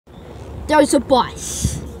There's a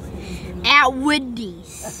bus at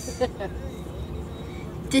Wendy's.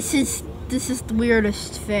 This is the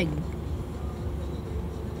weirdest thing.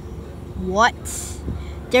 What?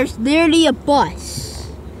 There's literally a bus.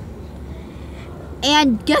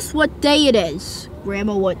 And guess what day it is?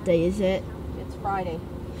 Grandma, what day is it? It's Friday.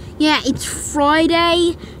 Yeah, it's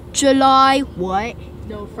Friday, July what?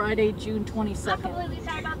 No, Friday, June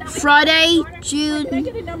 22nd. Friday, June Can I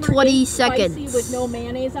get a number 22nd. spicy with no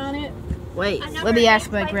mayonnaise on it? Wait, let me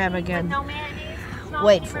ask my grandma again. No mayonnaise, small,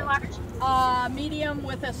 Wait medium, for or it. large. Medium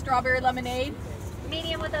with a strawberry lemonade.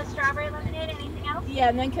 Medium with a strawberry lemonade. Anything else? Yeah,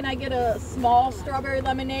 and then can I get a small strawberry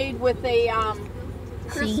lemonade with a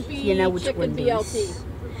crispy See, you know which chicken one it BLT? is.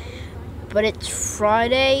 But it's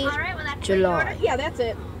Friday, All right, well, that's July. Yeah, that's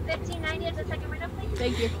it. $15.90 is the second window, please.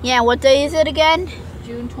 Thank you. Yeah, what day is it again?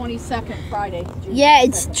 June 22nd, Friday. Yeah,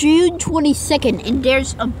 it's June 22nd, and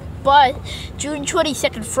there's a bus. June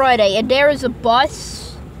 22nd, Friday, and there is a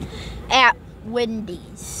bus at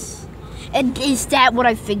Wendy's. And is that what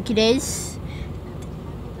I think it is?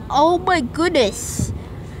 Oh my goodness!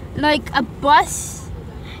 Like a bus,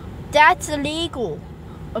 that's illegal.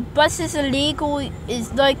 A bus is illegal.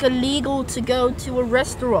 Is like illegal to go to a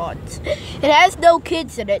restaurant. It has no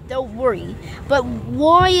kids in it. Don't worry. But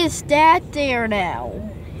why is that there now?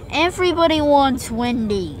 Everybody wants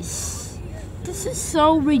Wendy's. This is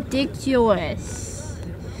so ridiculous.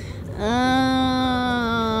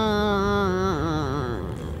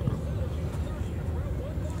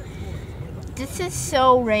 This is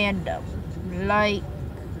so random. Like,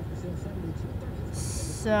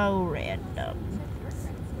 so random.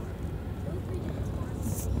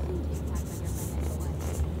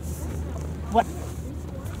 What?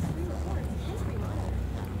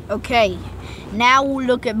 Okay, now we'll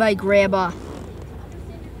look at my grandma.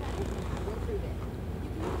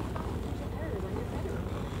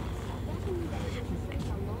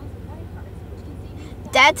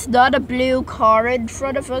 That's not a blue car in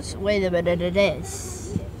front of us. Wait a minute, it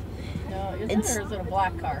is. No, is it, or is it a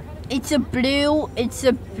black car? It's a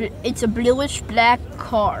bluish black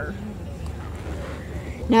car.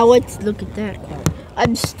 Now let's look at that car.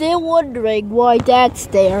 I'm still wondering why that's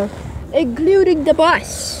there, including the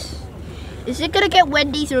bus. Is it gonna get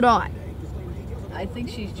Wendy's or not? I think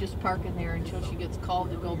she's just parking there until she gets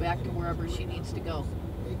called to go back to wherever she needs to go.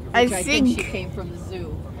 I Which I think she came from the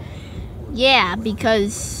zoo. Yeah,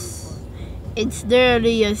 because it's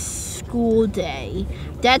literally a school day.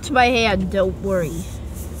 That's my hand, don't worry.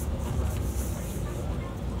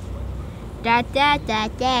 Da da da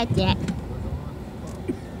da da.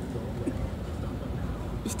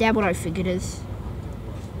 Is that what I think it is?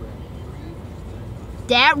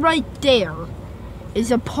 That right there is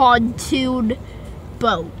a pontoon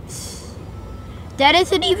boat. That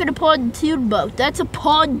isn't even a pontoon boat. That's a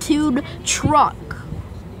pontoon truck.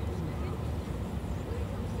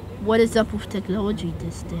 What is up with technology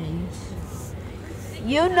these days?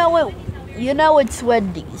 You know it's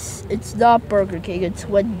Wendy's. It's not Burger King, it's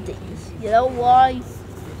Wendy's. You know why?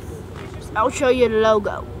 I'll show you the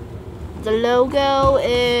logo. The logo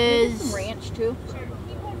is Ranch too.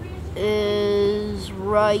 Is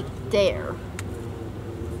right there.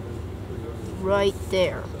 Right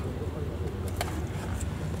there.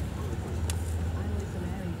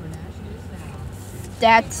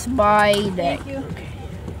 That's my name. Thank you.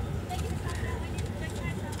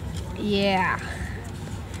 Yeah.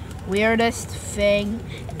 Weirdest thing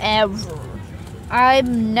ever.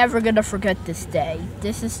 I'm never gonna forget this day.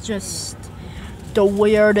 This is just the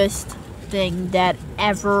weirdest thing that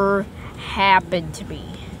ever happened to me.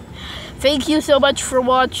 Thank you so much for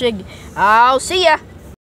watching. I'll see ya.